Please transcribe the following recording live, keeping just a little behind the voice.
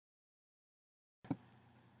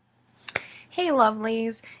Hey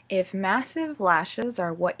lovelies, if massive lashes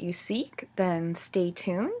are what you seek, then stay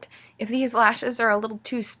tuned. If these lashes are a little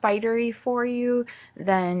too spidery for you,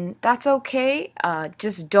 then that's okay.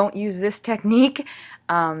 Just don't use this technique.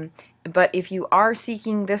 But if you are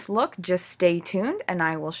seeking this look, just stay tuned and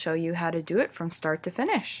I will show you how to do it from start to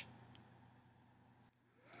finish.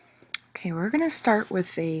 Okay, we're going to start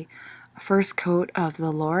with the first coat of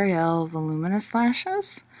the L'Oreal Voluminous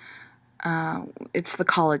lashes. It's the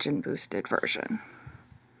collagen boosted version.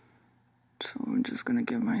 So I'm just going to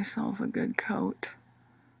give myself a good coat.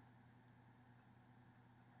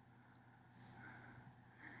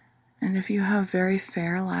 And if you have very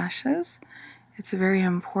fair lashes, it's very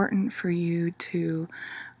important for you to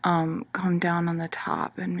come down on the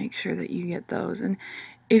top and make sure that you get those. And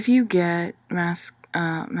if you get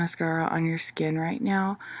mascara on your skin right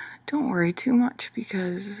now, don't worry too much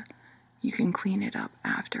because you can clean it up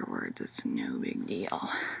afterwards. It's no big deal.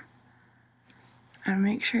 And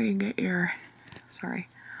make sure you get your,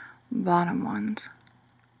 bottom ones.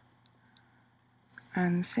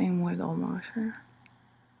 And same wiggle motion.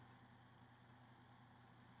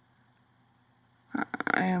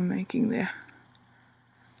 I am making the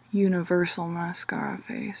universal mascara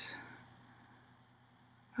face,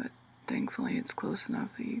 but thankfully it's close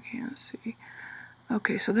enough that you can't see.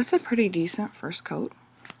 Okay, so that's a pretty decent first coat.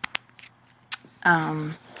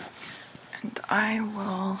 And I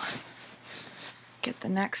will get the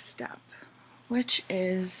next step, which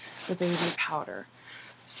is the baby powder.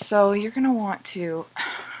 So you're gonna want to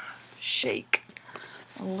shake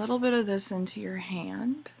a little bit of this into your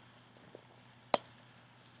hand,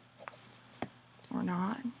 or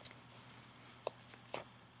not.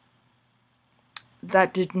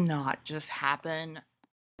 That did not just happen.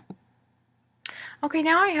 Okay,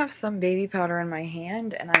 now I have some baby powder in my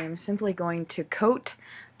hand and I am simply going to coat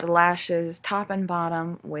the lashes top and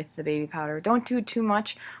bottom with the baby powder. Don't do too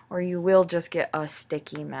much or you will just get a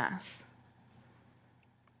sticky mess.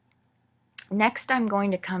 Next I'm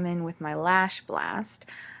going to come in with my LashBlast.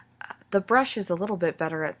 The brush is a little bit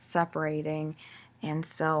better at separating and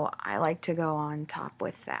so I like to go on top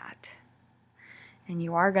with that. And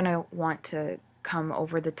you are going to want to come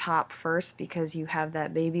over the top first because you have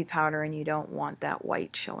that baby powder and you don't want that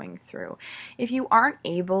white showing through. If you aren't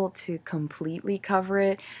able to completely cover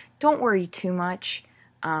it, don't worry too much.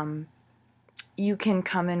 You can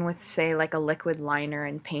come in with, say, like a liquid liner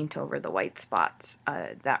and paint over the white spots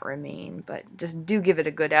that remain, but just do give it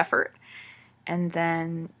a good effort. And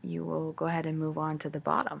then you will go ahead and move on to the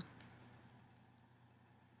bottom.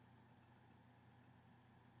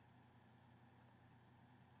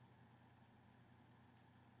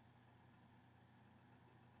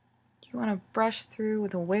 You want to brush through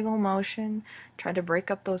with a wiggle motion, try to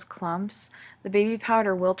break up those clumps. The baby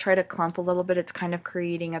powder will try to clump a little bit. It's kind of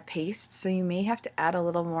creating a paste, so you may have to add a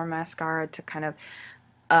little more mascara to kind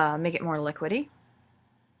of make it more liquidy.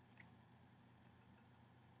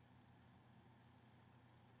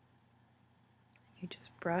 You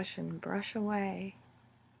just brush and brush away.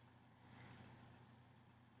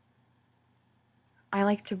 I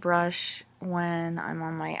like to brush when I'm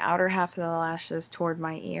on my outer half of the lashes toward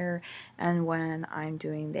my ear and when I'm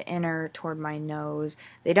doing the inner toward my nose.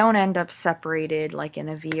 They don't end up separated like in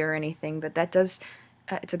a V or anything, but that does,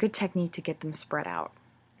 it's a good technique to get them spread out.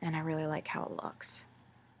 And I really like how it looks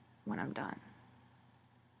when I'm done.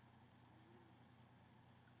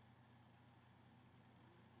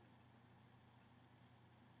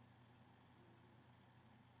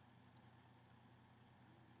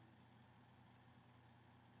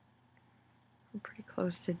 We're pretty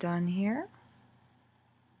close to done here.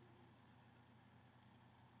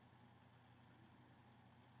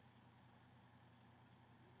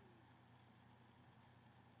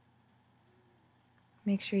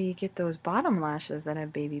 Make sure you get those bottom lashes that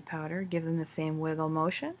have baby powder. Give them the same wiggle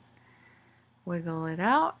motion. Wiggle it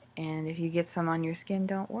out, and if you get some on your skin,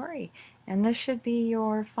 don't worry. And this should be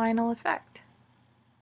your final effect.